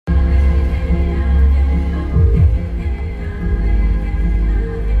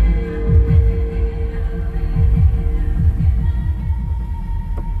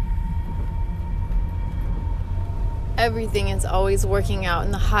Everything is always working out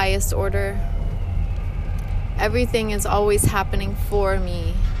in the highest order. Everything is always happening for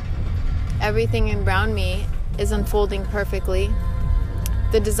me. Everything around me is unfolding perfectly.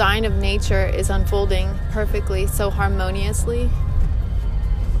 The design of nature is unfolding perfectly, so harmoniously.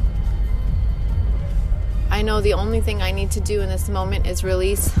 I know the only thing I need to do in this moment is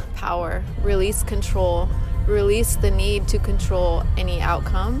release power, release control, release the need to control any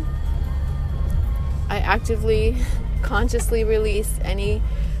outcome. I actively, consciously release any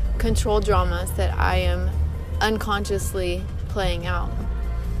control dramas that I am unconsciously playing out.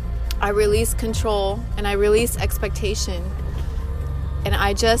 I release control and I release expectation. And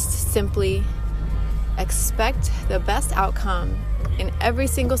I just simply expect the best outcome in every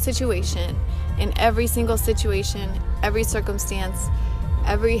single situation, every circumstance,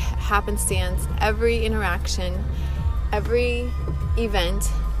 every happenstance, every interaction, every event.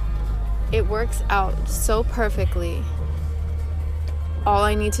 It works out so perfectly. All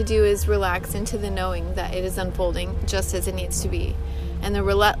I need to do is relax into the knowing that it is unfolding just as it needs to be. And the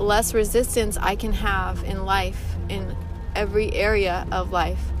less resistance I can have in life, in every area of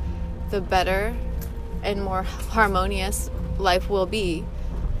life, the better and more harmonious life will be,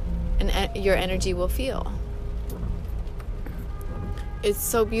 and your energy will feel. It's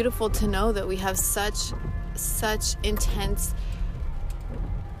so beautiful to know that we have such intense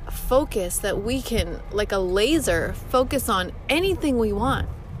focus that we can, like a laser, focus on anything we want.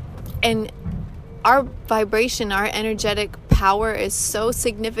 And our vibration, our energetic power is so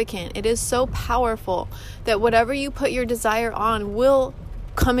significant. It is so powerful that whatever you put your desire on will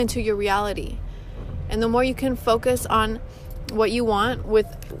come into your reality. And the more you can focus on what you want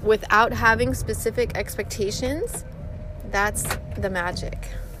without having specific expectations, that's the magic.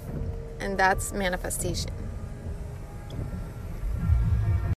 And that's manifestation.